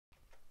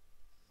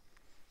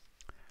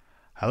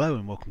Hello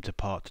and welcome to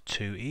part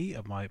 2E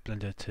of my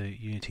Blender to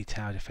Unity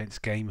Tower Defense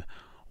game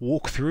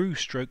walkthrough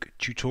stroke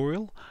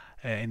tutorial.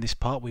 In this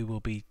part we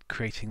will be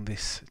creating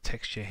this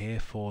texture here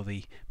for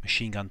the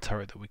machine gun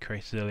turret that we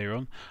created earlier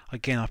on.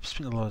 Again, I've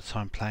spent a lot of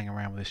time playing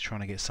around with this,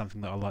 trying to get something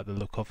that I like the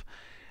look of.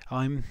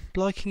 I'm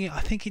liking it.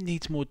 I think it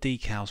needs more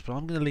decals, but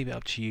I'm going to leave it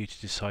up to you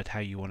to decide how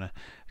you want to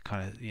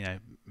kind of,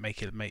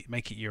 make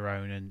it your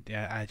own and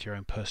add your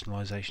own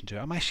personalization to it.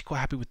 I'm actually quite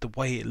happy with the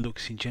way it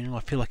looks in general.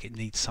 I feel like it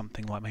needs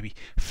something like maybe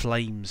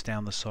flames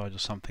down the side or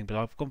something, but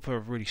I've gone for a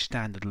really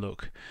standard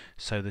look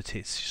so that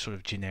it's sort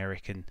of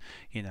generic, and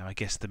I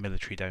guess the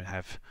military don't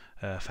have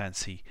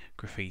fancy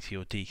graffiti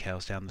or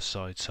decals down the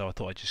side, so I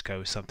thought I'd just go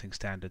with something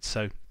standard.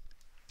 So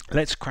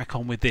let's crack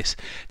on with this.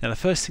 Now, the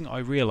first thing I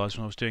realised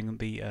when I was doing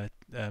the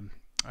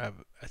a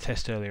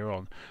test earlier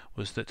on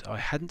was that I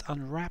hadn't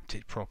unwrapped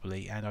it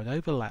properly, and I'd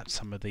overlapped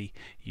some of the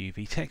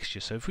UV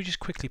texture. So if we just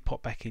quickly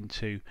pop back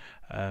into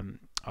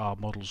our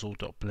models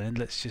all.blend,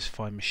 let's just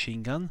find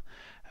machine gun,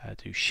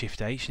 do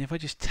Shift H, and if I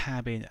just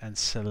tab in and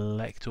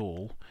select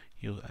all,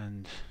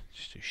 and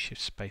just do Shift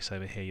Space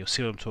over here, you'll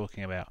see what I'm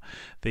talking about.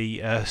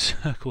 The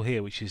circle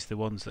here, which is the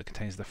ones that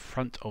contains the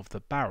front of the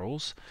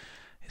barrels,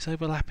 it's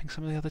overlapping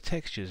some of the other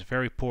textures.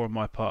 Very poor on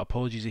my part.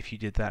 Apologies if you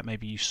did that.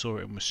 Maybe you saw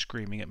it and was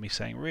screaming at me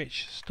saying,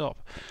 "Rich,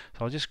 stop."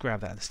 So I'll just grab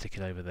that and stick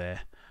it over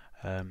there.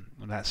 And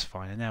that's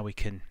fine. And now we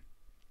can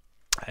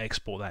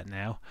export that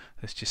now.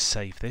 Let's just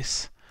save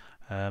this.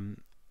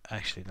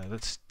 Actually, no,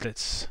 let's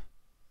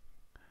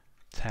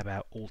tab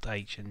out Alt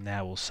H, and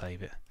now we'll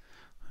save it.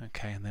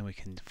 Okay, and then we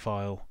can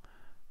file,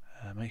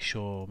 make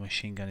sure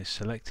machine gun is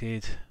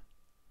selected.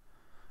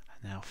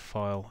 And now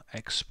file,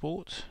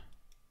 export.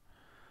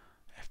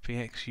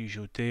 FBX,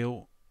 usual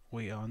deal.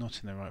 We are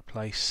not in the right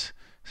place,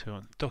 so we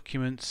want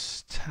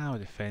documents, tower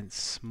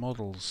defense,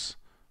 models,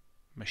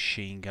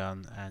 machine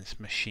gun, and it's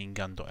machine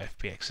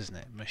gun.fbx, isn't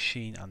it?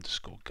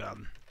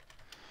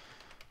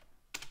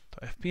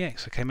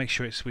 Machine_gun.fbx. Okay, make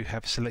sure we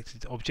have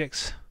selected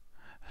objects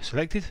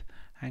selected,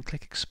 and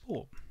click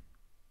export.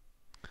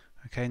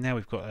 Okay, now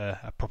we've got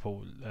a proper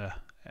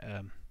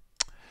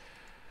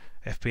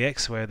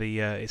FBX where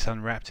it's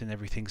unwrapped and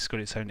everything's got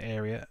its own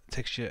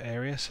texture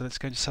area. So let's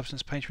go into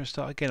Substance Painter and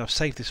start again. I've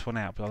saved this one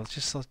out, but I'll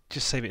just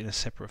save it in a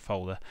separate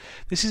folder.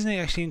 This is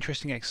actually an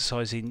interesting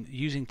exercise in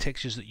using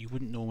textures that you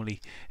wouldn't normally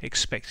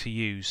expect to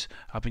use.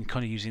 I've been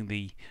kind of using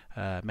the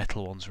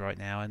metal ones right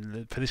now,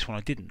 and for this one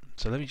I didn't.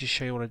 So let me just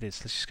show you what I did.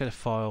 So let's just go to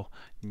File,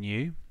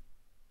 New.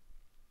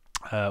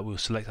 We'll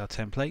select our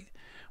template.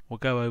 We'll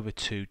go over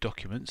to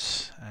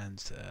Documents,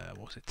 and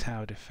what was it?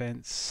 Tower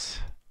Defense.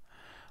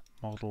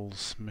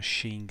 Models,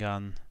 machine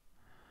gun.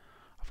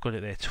 I've got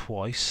it there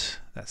twice.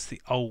 That's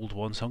the old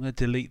one, so I'm going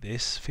to delete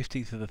this.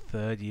 15th of the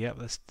 3rd. Yep.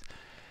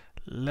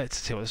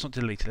 Let's not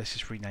delete it. Let's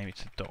just rename it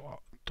to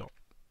dot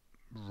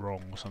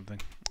wrong or something.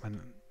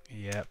 And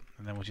yeah,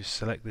 and then we'll just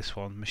select this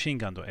one, machine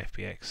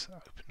gun.fbx.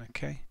 Open.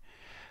 Okay.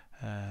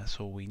 That's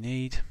all we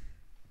need.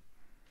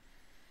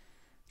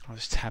 I'll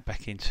just tab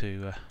back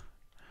into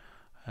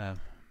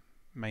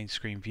main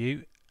screen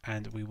view,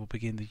 and we will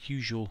begin the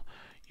usual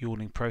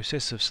yawning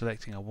process of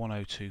selecting a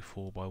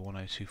 1024 by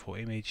 1024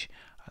 image,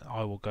 and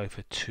I will go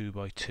for 2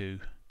 by 2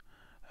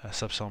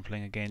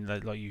 subsampling. Again,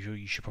 like usual,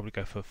 you should probably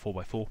go for 4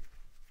 by 4,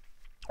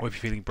 or if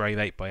you're feeling brave,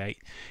 8 by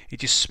 8. It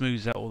just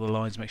smooths out all the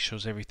lines, makes sure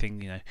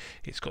everything,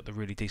 it's got the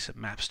really decent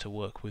maps to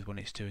work with when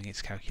it's doing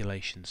its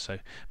calculations. So,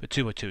 but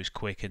 2 by 2 is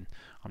quick, and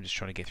I'm just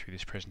trying to get through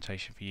this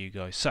presentation for you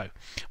guys. So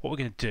what we're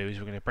going to do is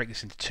we're going to break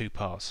this into 2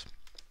 parts.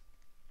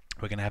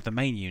 We're going to have the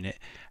main unit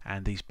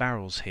and these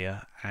barrels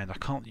here, and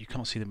you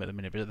can't see them at the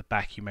minute, but at the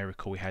back you may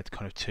recall we had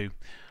kind of 2,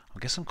 I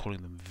guess I'm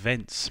calling them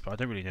vents, but I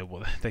don't really know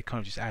what they kind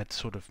of just add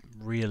sort of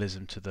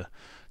realism to the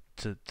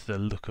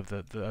look of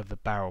the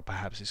barrel.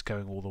 Perhaps it's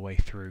going all the way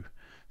through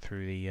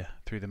the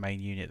main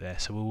unit there.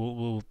 So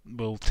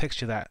we'll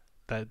texture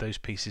those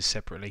pieces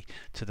separately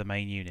to the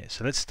main unit.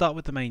 So let's start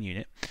with the main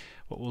unit.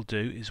 What we'll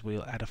do is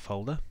we'll add a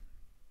folder.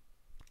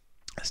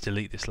 Let's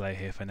delete this layer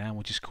here for now.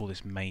 We'll just call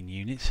this main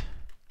unit.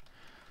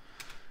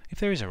 If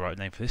there is a right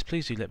name for this,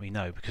 please do let me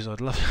know, because I'd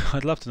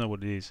love to know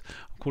what it is.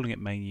 I'm calling it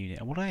main unit,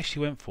 and what I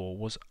actually went for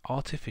was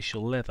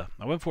artificial leather.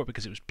 I went for it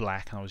because it was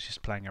black and I was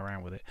just playing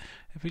around with it.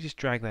 If we just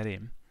drag that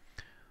in,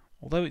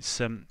 although it's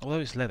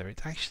leather,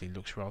 it actually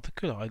looks rather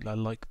good. I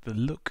like the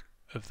look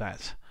of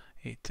that.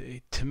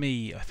 To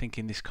me, I think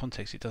in this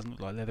context it doesn't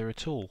look like leather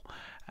at all.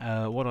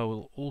 What I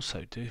will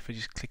also do, if I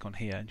just click on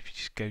here, and if you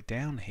just go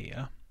down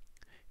here,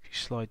 if you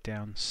slide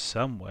down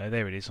somewhere,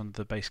 there it is on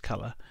the base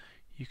colour,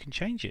 you can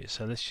change it.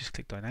 So let's just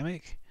click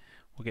dynamic.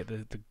 We'll get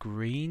the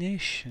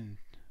greenish and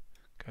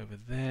go over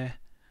there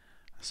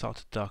and start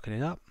to darken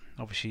it up.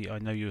 Obviously I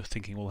know you're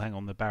thinking, well, hang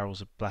on, the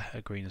barrels are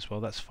green as well.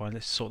 That's fine.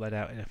 Let's sort that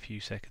out in a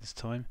few seconds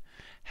time.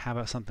 How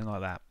about something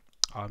like that?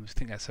 I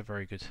think that's a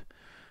very good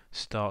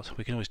start.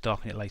 We can always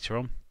darken it later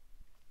on.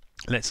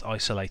 Let's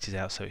isolate it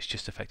out so it's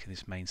just affecting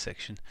this main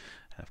section,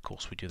 and of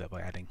course we do that by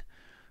adding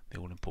the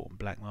all important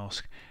black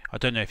mask. I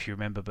don't know if you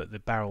remember, but the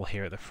barrel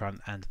here at the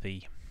front and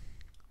the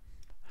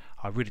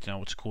I really don't know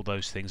what to call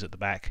those things at the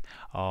back,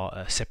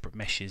 are separate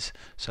meshes.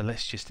 So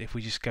let's just, if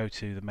we just go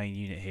to the main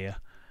unit here,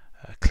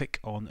 click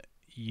on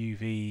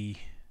UV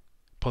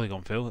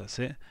polygon fill, that's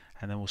it,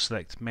 and then we'll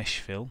select mesh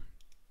fill.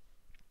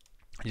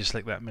 And just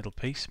select that middle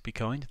piece, be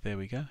kind, there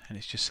we go, and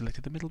it's just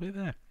selected the middle bit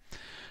there.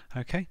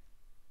 Okay,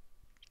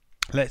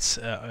 let's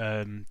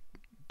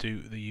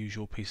do the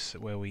usual piece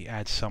where we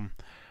add some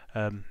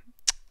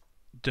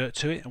dirt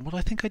to it. And what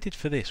I think I did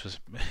for this was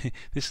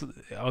this.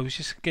 I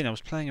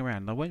was playing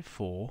around, and I went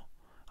for,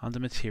 under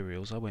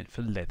materials, I went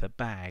for leather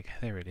bag.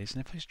 There it is.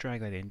 And if I just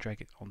drag that in,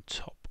 drag it on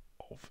top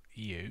of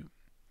you,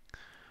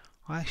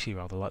 I actually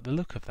rather like the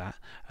look of that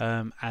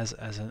as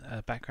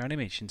a background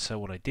image. And so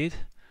what I did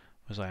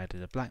was I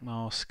added a black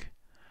mask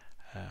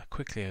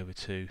quickly over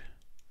to the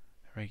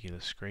regular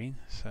screen.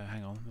 So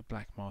hang on, the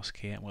black mask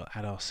here, and we'll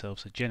add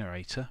ourselves a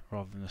generator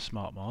rather than a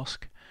smart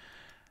mask,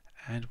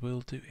 and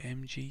we'll do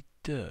MG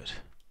Dirt.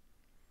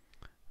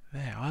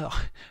 There,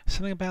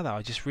 something about that,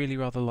 I just really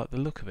rather like the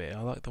look of it.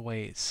 I like the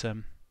way it's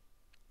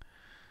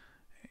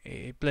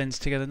it blends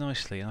together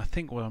nicely. And I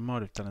think what I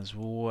might have done as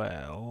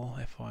well,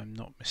 if I'm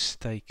not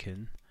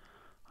mistaken,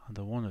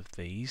 under one of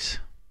these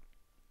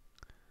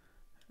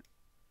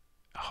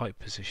height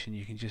position,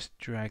 you can just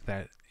drag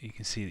that. You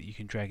can see that you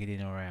can drag it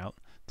in or out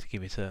to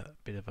give it a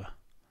bit of a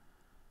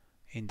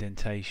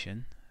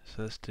indentation.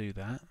 So let's do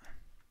that.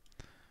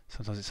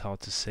 Sometimes it's hard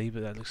to see,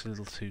 but that looks a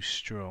little too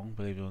strong,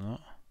 believe it or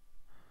not.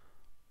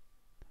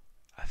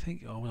 I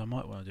think what I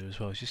might want to do as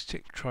well is just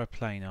try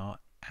plane art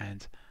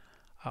and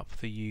up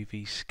the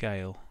UV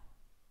scale.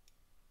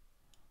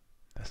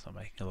 That's not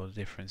making a lot of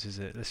difference, is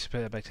it? Let's put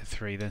that back to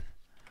 3 then.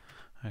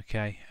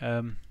 Okay,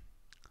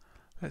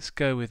 let's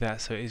go with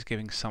that, so it is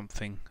giving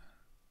something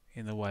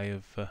in the way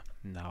of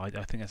no, I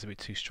think that's a bit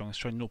too strong. Let's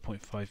try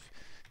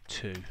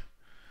 0.52,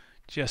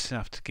 just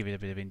enough to give it a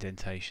bit of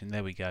indentation.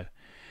 There we go.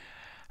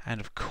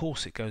 And of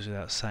course it goes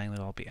without saying that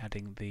I'll be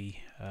adding the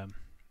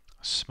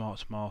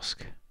smart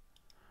mask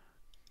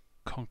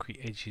concrete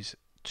edges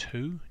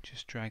 2.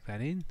 Just drag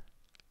that in.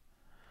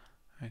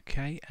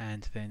 Okay,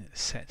 and then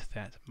set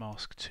that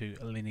mask to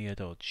linear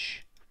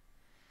dodge.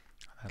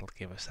 That'll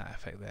give us that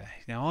effect there.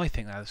 Now I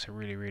think that's a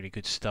really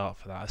good start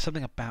for that.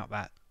 Something about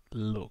that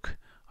look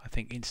I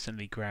think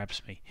instantly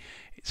grabs me.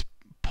 It's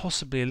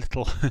possibly a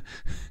little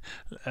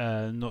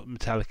not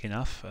metallic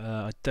enough.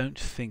 I don't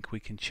think we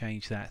can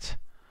change that.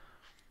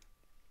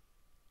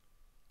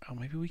 Oh,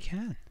 maybe we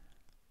can.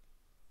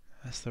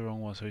 That's the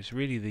wrong one. So it's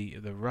really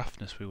the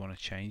roughness we want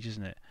to change,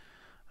 isn't it?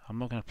 I'm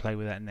not going to play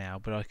with that now,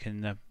 but I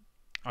can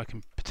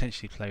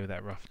potentially play with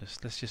that roughness.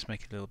 Let's just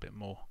make it a little bit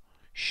more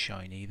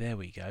shiny. There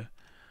we go.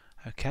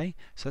 Okay,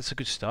 so that's a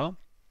good start.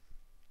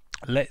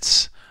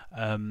 Let's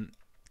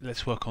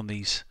work on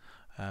these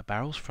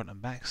barrels front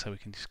and back. So we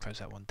can just close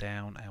that one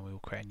down, and we will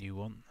create a new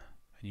one,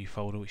 a new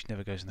folder which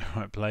never goes in the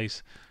right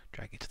place.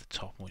 Drag it to the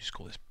top, and we'll just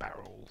call this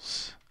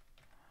barrels.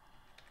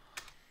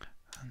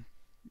 And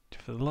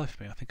for the life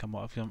of me, I think I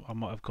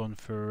might have gone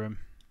for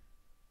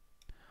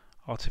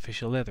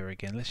artificial leather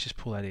again. Let's just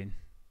pull that in.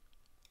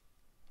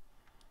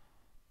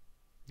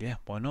 Yeah,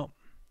 why not?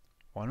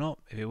 Why not?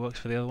 If it works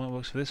for the other one, it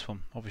works for this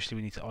one. Obviously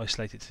we need to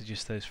isolate it to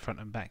just those front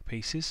and back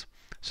pieces,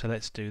 so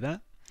let's do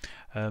that.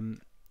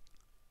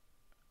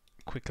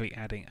 Quickly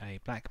adding a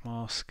black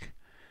mask,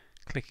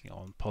 clicking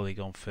on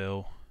polygon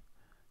fill,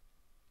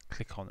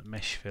 click on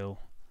mesh fill,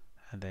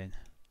 and then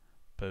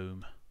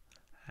boom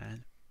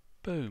and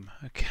boom.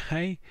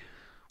 Okay,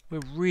 we're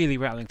really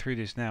rattling through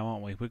this now,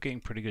 aren't we? We're getting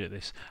pretty good at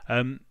this.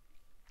 I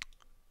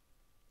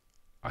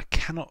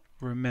cannot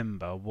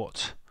remember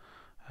what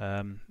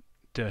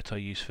dirt I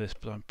used for this,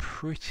 but I'm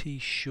pretty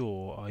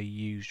sure I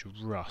used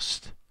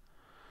rust.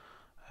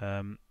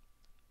 It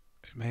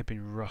may have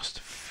been rust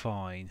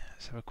fine.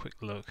 Let's have a quick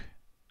look.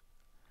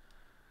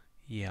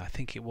 Yeah, I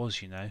think it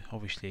was, you know.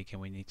 Obviously again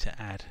we need to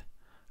add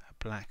a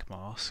black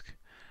mask,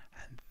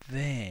 and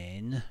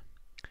then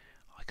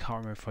I can't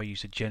remember if I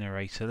used a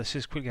generator. Let's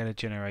just quickly add a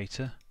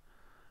generator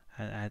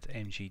and add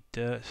MG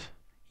Dirt.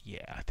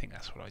 Yeah, I think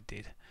that's what I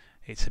did.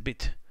 It's a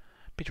bit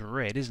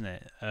red, isn't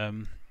it?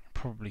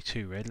 Probably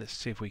too red. Let's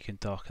see if we can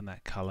darken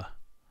that colour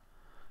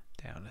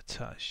down a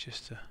touch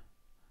just to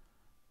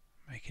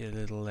make it a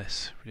little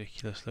less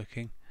ridiculous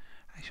looking.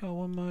 Actually,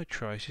 one more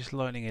try is just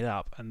lightening it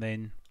up, and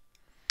then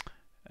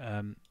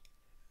are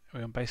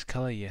we on base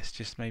colour? Yes,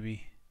 just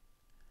maybe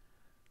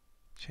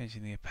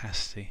changing the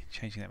opacity,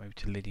 changing that maybe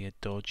to linear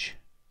dodge.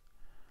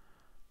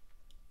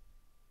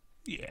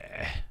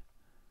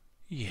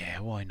 Yeah,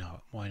 why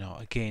not? Why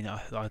not? Again,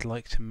 I'd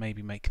like to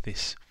maybe make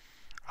this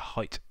a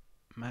height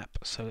map,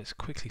 so let's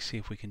quickly see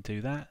if we can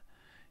do that.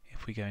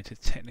 If we go into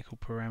technical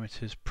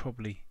parameters,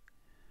 probably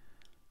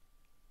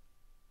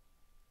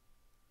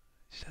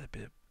just add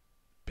a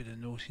bit of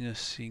naughtiness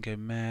so you can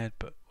go mad,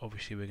 but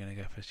obviously we're going to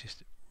go for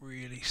just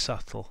really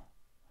subtle.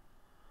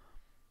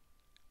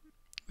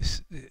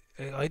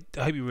 I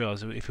hope you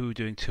realise that if we were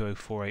doing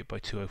 2048 by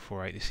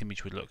 2048, this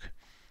image would look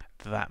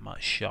that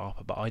much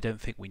sharper, but I don't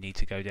think we need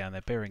to go down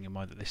there, bearing in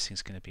mind that this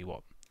thing's going to be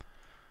what,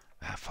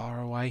 that far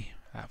away,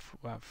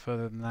 that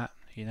further than that,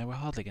 You know, we're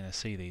hardly going to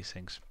see these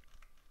things.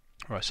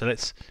 Right, so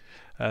let's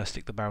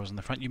stick the barrels on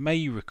the front. You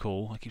may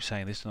recall, I keep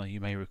saying this, no, you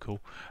may recall,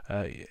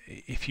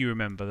 if you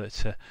remember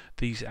that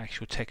these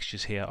actual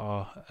textures here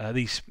are,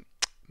 these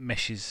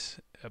meshes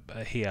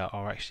here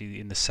are actually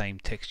in the same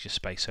texture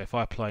space. So if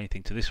I apply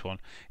anything to this one,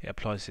 it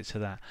applies it to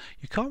that.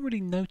 You can't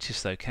really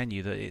notice though, can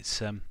you, that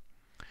it's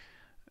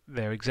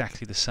they're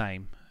exactly the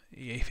same.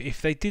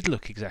 If they did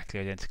look exactly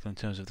identical in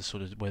terms of the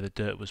sort of where the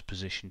dirt was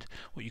positioned,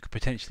 what you could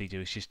potentially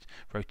do is just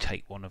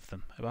rotate one of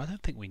them. But I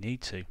don't think we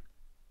need to.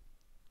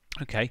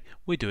 Okay,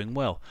 we're doing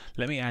well.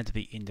 Let me add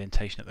the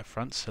indentation at the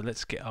front. So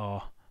let's get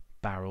our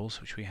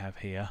barrels, which we have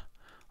here.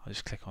 I'll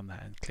just click on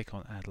that and click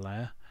on add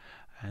layer,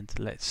 and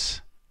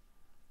let's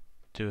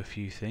do a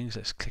few things.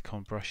 Let's click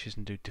on brushes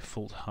and do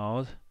default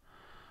hard.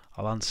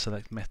 I'll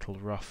unselect metal,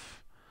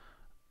 rough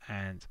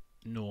and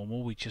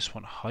normal. We just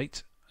want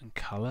height and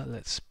color.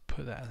 Let's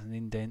put that as an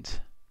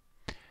indent,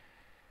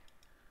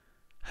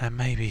 and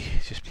maybe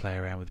just play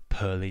around with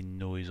purling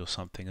noise or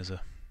something as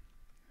a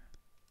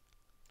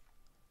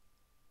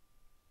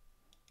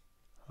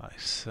like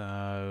so.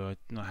 I'm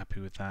not happy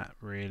with that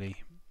really.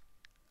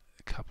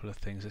 A couple of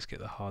things. Let's get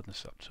the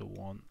hardness up to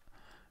 1,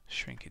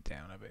 shrink it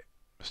down a bit.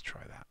 Let's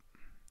try that.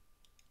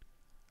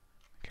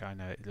 Okay, I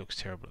know it looks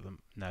terrible at them.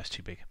 No, it's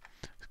too big.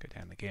 Let's go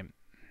down again.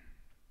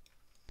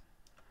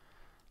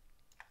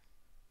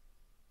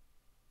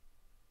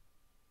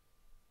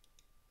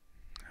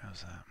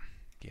 How's that?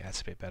 Yeah,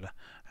 that's a bit better.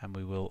 And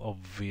we will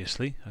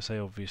obviously, I say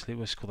obviously,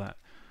 let's call that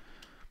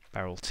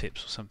barrel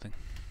tips or something.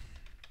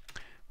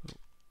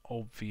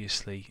 We'll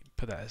obviously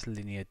put that as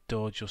linear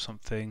dodge or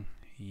something.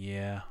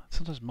 Yeah,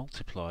 sometimes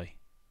multiply.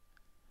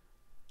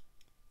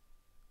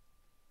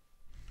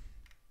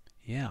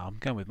 Yeah, I'm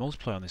going with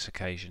multiply on this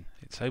occasion.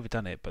 It's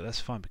overdone it, but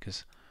that's fine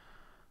because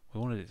we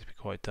wanted it to be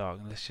quite dark.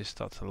 And let's just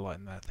start to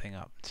lighten that thing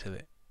up until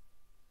it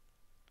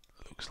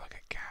looks like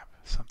a gap,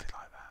 something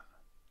like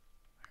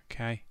that.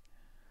 Okay.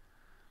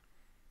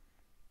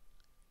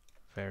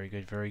 Very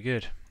good, very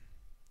good.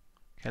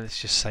 Okay,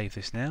 let's just save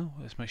this now.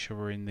 Let's make sure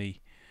we're in the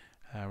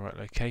right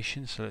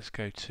location. So let's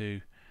go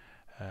to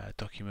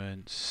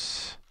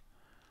Documents,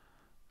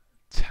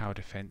 Tower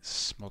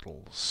Defense,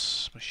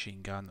 Models,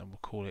 Machine Gun, and we'll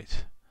call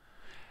it.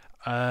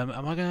 Am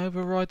I going to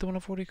override the one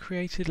I've already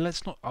created?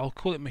 Let's not. I'll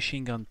call it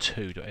Machine Gun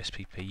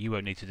 2.spp. You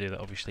won't need to do that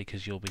obviously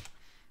because you'll be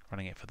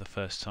running it for the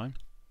first time.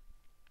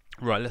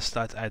 Right, let's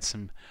start to add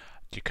some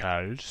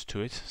decals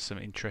to it, some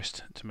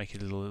interest to make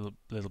it a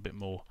little bit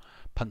more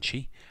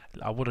punchy.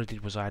 What I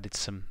did was I added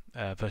some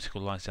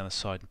vertical lines down the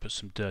side and put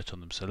some dirt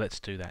on them. So let's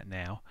do that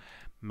now.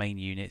 Main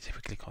unit. If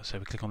we click on, so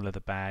we click on leather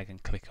bag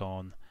and click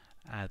on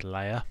add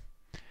layer.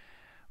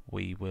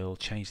 We will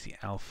change the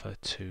alpha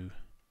to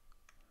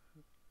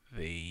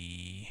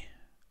the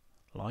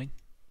line.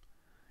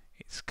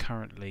 It's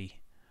currently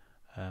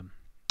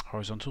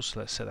horizontal, so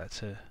let's set that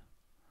to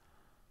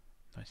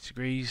 90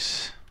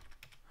 degrees.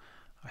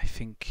 I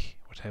think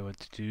what I want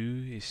to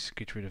do is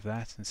get rid of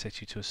that and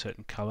set you to a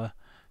certain colour,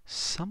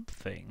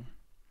 something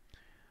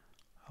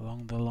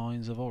along the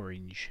lines of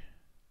orange.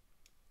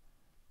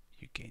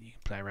 Again, you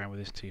can play around with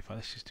this too.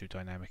 Let's just do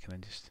dynamic and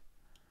then just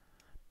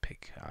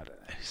pick, I don't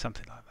know,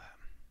 something like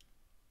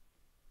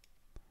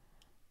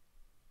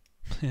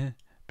that.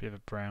 Bit of a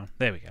brown.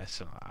 There we go,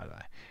 something like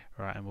that.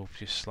 Right, and we'll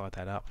just slide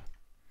that up.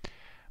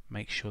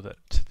 Make sure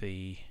that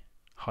the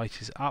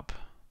height is up.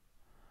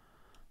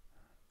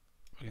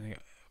 We're going to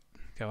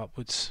go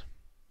upwards.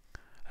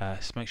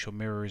 Just make sure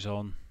mirror is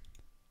on.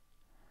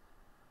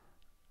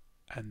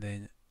 And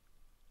then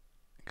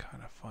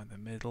kind of find the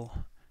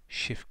middle.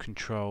 Shift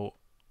Control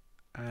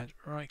and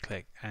right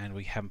click. And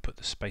we haven't put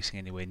the spacing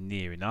anywhere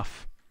near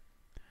enough.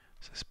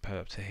 So let's put it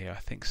up to here. I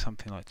think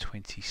something like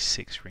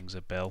 26 rings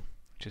a bell,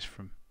 just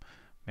from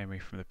memory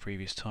from the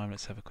previous time.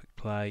 Let's have a quick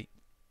play.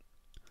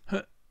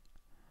 Huh.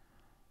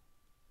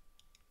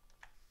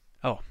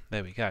 Oh,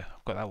 there we go.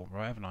 I've got that one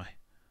right, haven't I?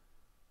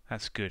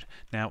 That's good.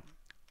 Now,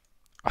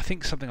 I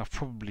think something I've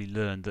probably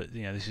learned that,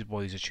 you know, this is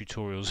why these are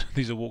tutorials,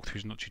 these are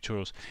walkthroughs, not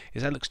tutorials,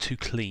 is that looks too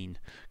clean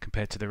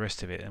compared to the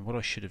rest of it. And what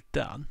I should have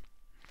done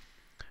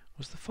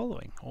was the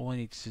following. All I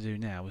needed to do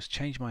now was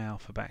change my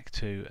alpha back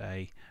to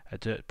a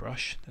dirt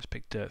brush. Let's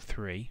pick dirt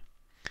 3.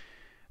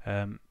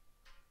 Don't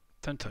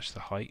touch the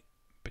height,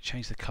 but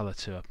change the colour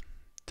to a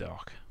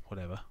dark,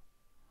 whatever.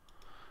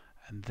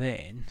 And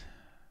then,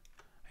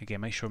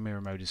 again, make sure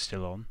mirror mode is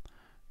still on.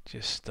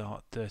 Just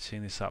start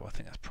dirtying this up. I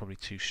think that's probably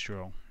too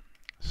strong.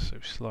 So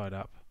slide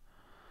up,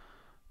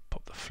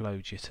 pop the flow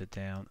jitter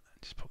down,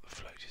 just pop the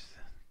flow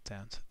jitter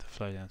down to the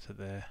flow down to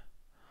there.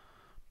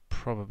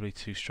 Probably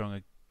too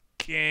strong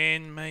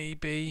again,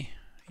 maybe.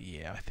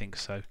 Yeah, I think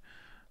so.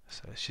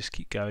 So let's just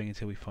keep going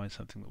until we find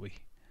something that we.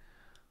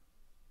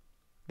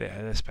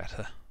 There, that's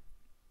better.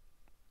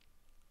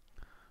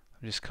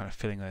 I'm just kind of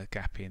filling a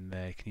gap in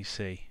there. Can you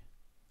see?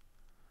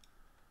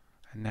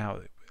 And now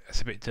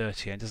it's a bit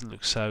dirty and it doesn't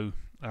look so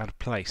out of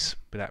place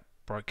with that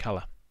bright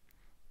colour.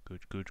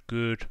 Good, good,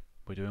 good.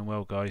 We're doing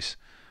well, guys.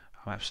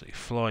 I'm absolutely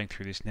flying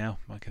through this now.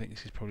 I think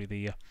this is probably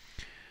the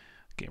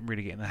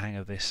really getting the hang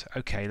of this.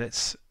 Okay,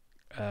 let's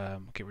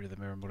get rid of the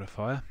mirror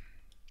modifier.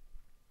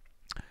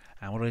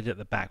 And what I did at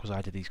the back was I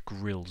added these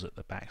grills at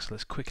the back. So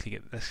let's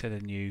add a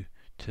new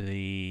to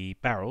the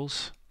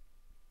barrels.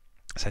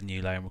 Let's add a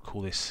new layer and we'll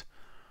call this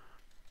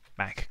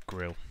back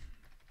grill.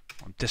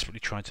 I'm desperately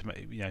trying to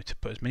make, to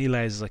put as many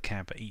layers as I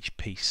can for each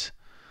piece.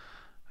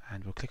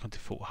 And we'll click on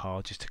default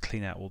hard just to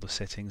clean out all the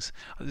settings.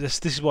 This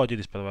is why I do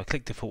this, by the way. I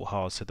click default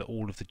hard so that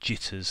all of the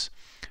jitters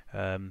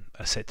are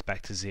set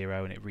back to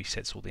 0 and it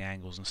resets all the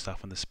angles and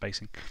stuff and the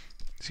spacing,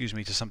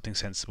 to something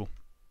sensible.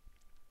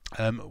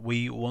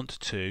 We want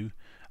to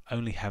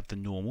only have the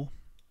normal,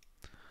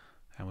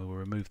 and we will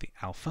remove the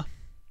alpha.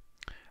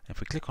 And if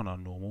we click on our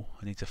normal,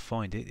 I need to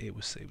find it. It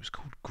was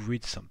called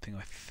grid something,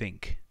 I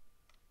think.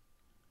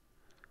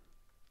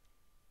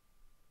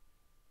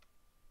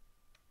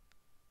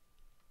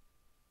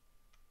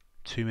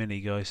 Too many,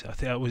 guys. I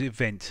think was it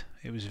vent.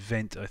 It was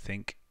vent, I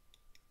think.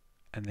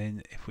 And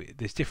then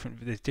there's different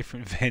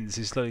vents.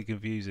 It's slightly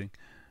confusing.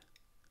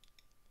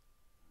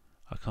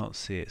 I can't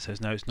see it. So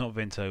no, it's not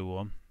vent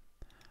 01.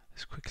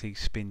 Let's quickly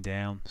spin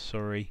down.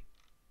 Sorry.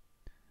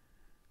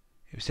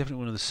 It was definitely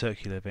one of the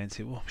circular vents.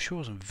 I'm sure it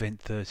wasn't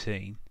vent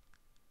 13.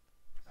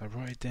 Did I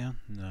write it down?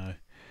 No.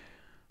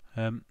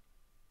 I'm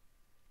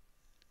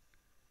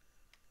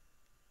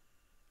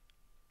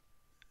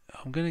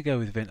going to go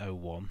with vent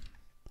 01.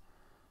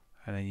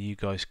 And then you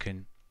guys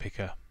can pick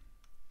a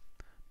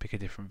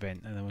different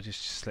vent, and then we'll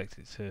just select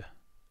it to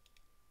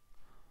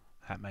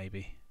that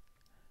maybe.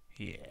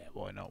 Yeah,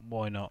 why not?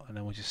 And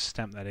then we'll just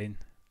stamp that in.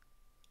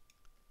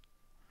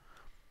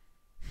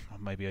 Or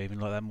maybe I even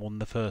like that more than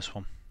the first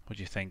one. What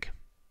do you think?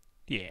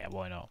 Yeah,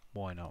 why not?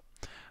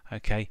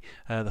 Okay,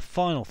 the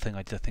final thing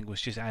I did, I think,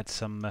 was just add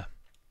some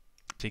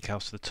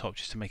decals to the top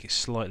just to make it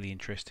slightly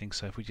interesting.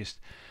 So if we just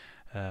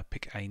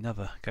pick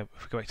another, if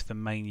we go back to the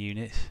main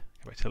unit,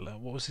 go back to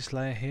what was this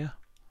layer here?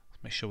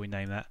 Let's make sure we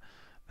name that.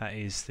 That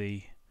is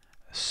the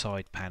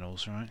side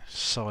panels, right?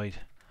 Side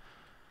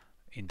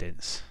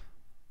indents.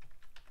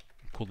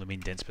 Call them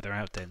indents, but they're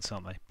outdents,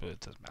 aren't they? But it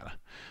doesn't matter.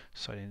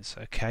 Side indents.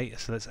 Okay,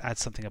 so let's add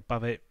something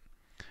above it.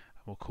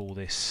 We'll call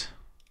this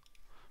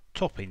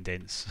top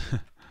indents.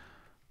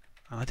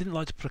 I didn't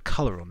like to put a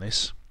colour on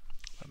this,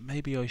 but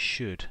maybe I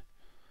should.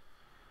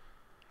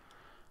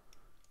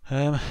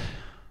 I'm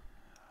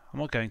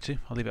not going to.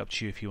 I'll leave it up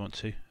to you if you want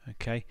to.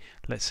 Okay,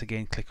 let's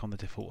again click on the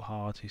default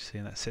hard. You see,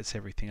 and that sets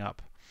everything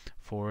up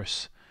for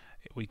us.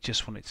 We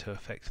just want it to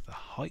affect the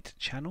height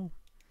channel,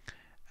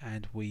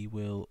 and we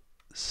will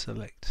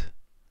select.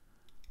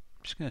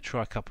 I'm just going to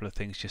try a couple of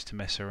things just to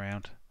mess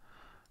around.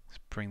 Let's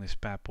bring this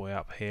bad boy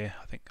up here.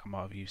 I think I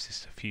might have used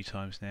this a few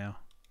times now.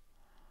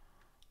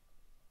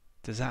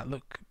 Does that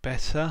look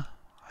better?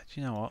 Do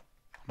you know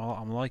what?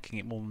 I'm liking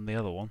it more than the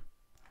other one.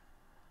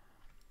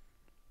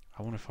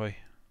 I wonder if I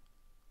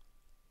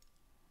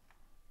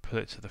put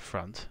it to the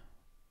front.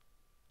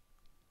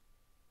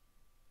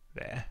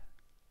 There.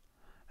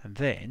 And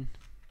then,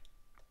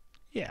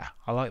 yeah,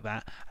 I like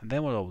that. And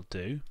then what I will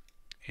do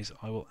is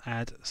I will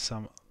add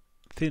some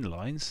thin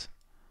lines,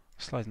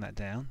 sliding that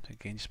down,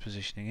 again just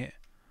positioning it.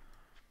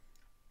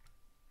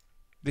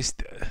 This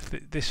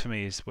for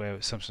me is where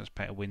Substance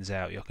Painter wins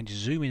out. I can just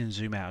zoom in and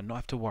zoom out and not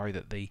have to worry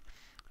that the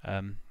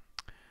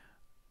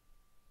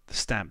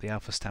stamp, the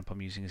alpha stamp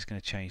I'm using, is going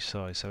to change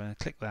size. So I'm going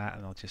to click that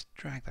and I'll just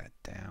drag that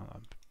down.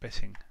 I'm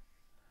betting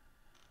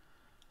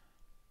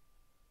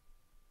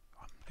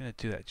I'm going to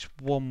do that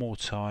just one more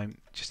time,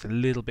 just a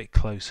little bit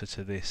closer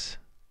to this.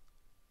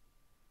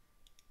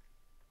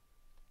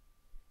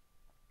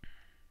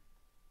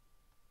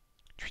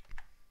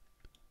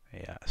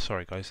 Yeah,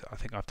 sorry guys, I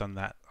think I've done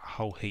that a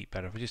whole heap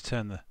better. If I just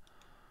turn the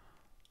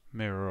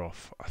mirror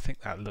off, I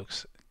think that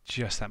looks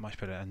just that much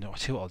better. And I'll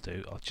tell you what I'll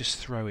do, I'll just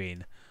throw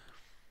in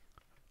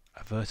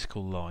a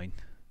vertical line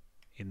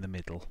in the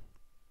middle.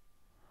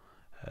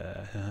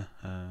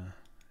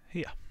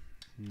 Here,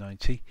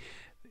 90.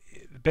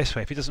 The best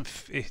way, if it doesn't,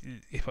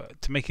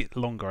 to make it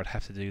longer, I'd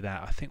have to do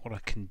that. I think what I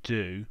can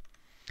do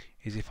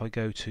is if I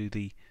go to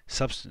the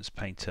Substance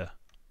Painter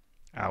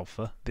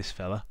Alpha, this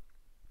fella,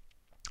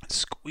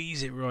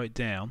 squeeze it right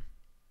down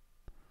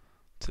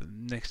to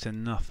next to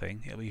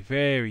nothing. It'll be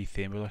very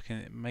thin, but I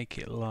can make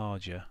it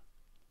larger.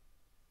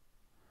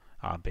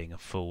 I'm being a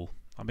fool.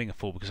 I'm being a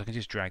fool because I can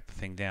just drag the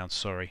thing down.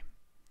 Sorry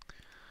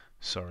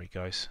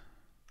guys,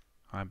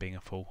 I'm being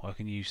a fool. I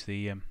can use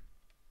the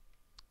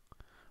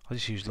I'll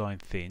just use line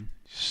thin,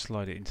 just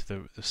slide it into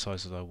the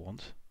size that I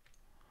want.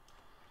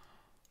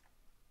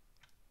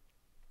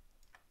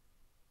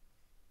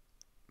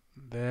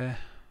 There.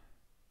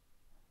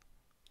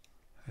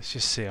 Let's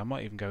just see, I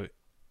might even go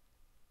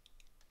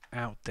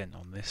outdent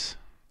on this.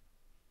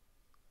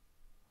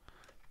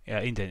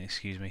 Yeah, indent,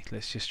 excuse me.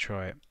 Let's just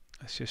try it.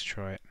 Let's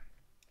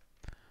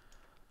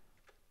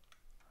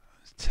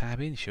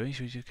tab in, shall we?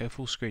 Should we just go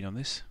full screen on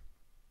this?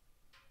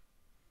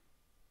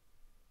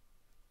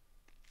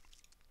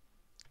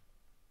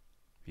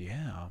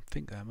 Yeah, I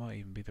think that might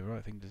even be the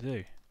right thing to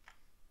do.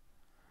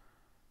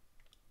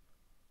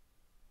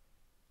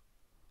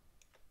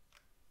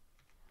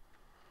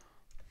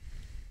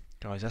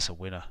 Guys, that's a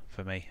winner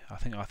for me. I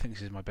think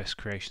this is my best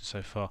creation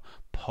so far.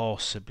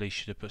 Possibly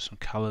should have put some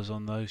colours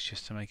on those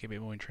just to make it a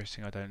bit more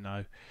interesting. I don't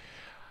know.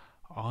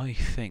 I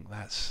think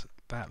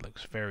that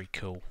looks very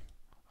cool.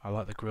 I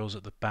like the grills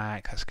at the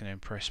back. That's going to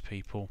impress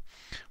people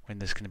when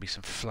there's going to be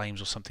some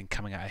flames or something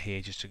coming out of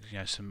here. Just to,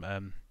 some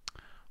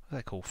what's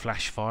that called?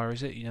 Flash fire,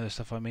 is it? You know the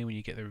stuff I mean, when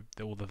you get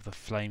all the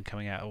flame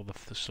coming out, all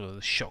the sort of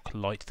the shock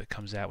light that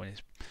comes out when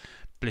it's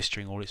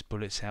blistering all its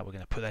bullets out. We're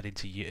going to put that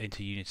into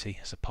Unity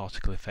as a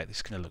particle effect.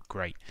 It's going to look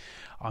great.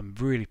 I'm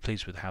really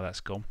pleased with how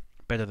that's gone.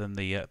 Better than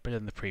the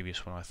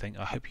previous one, I think.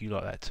 I hope you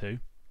like that too.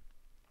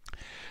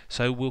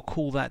 So we'll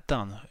call that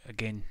done.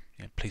 Again,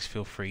 please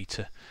feel free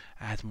to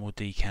add more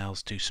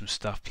decals, do some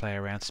stuff, play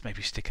around,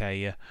 maybe stick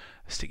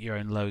your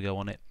own logo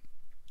on it.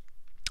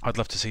 I'd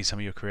love to see some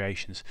of your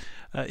creations.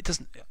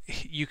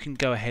 You can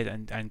go ahead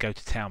and go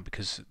to town,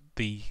 because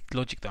the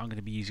logic that I'm going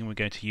to be using when we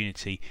go to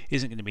Unity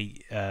isn't going to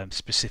be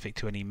specific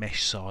to any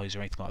mesh size or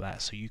anything like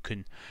that. So you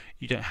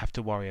don't have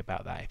to worry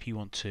about that. If you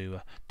want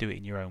to do it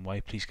in your own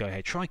way, please go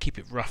ahead. Try and keep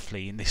it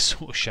roughly in this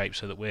sort of shape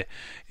so that we're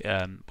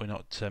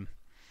not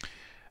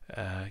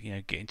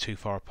getting too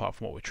far apart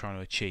from what we're trying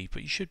to achieve.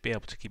 But you should be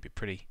able to keep it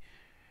pretty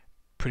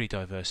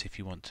diverse if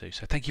you want to.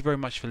 So thank you very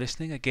much for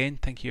listening. Again,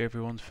 thank you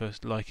everyone for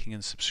liking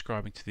and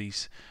subscribing to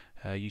these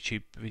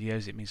YouTube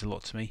videos. It means a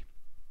lot to me.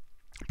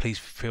 Please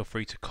feel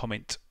free to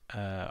comment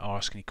or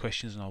ask any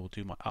questions, and I will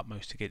do my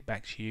utmost to get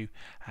back to you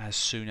as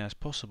soon as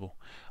possible.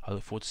 I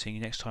look forward to seeing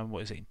you next time.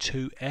 What is it, in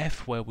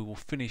 2F, where we will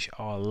finish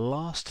our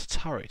last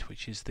turret,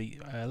 which is the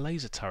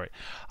laser turret.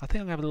 I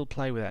think I'm going to have a little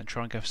play with that and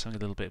try and go for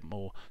something a little bit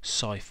more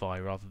sci-fi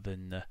rather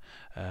than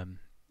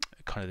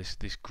kind of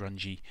this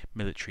grungy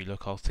military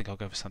look. I think I'll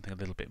go for something a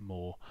little bit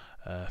more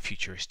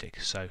futuristic.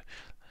 So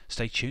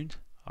stay tuned.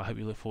 I hope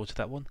you look forward to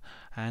that one,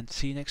 and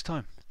see you next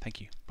time. Thank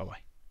you. Bye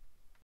bye.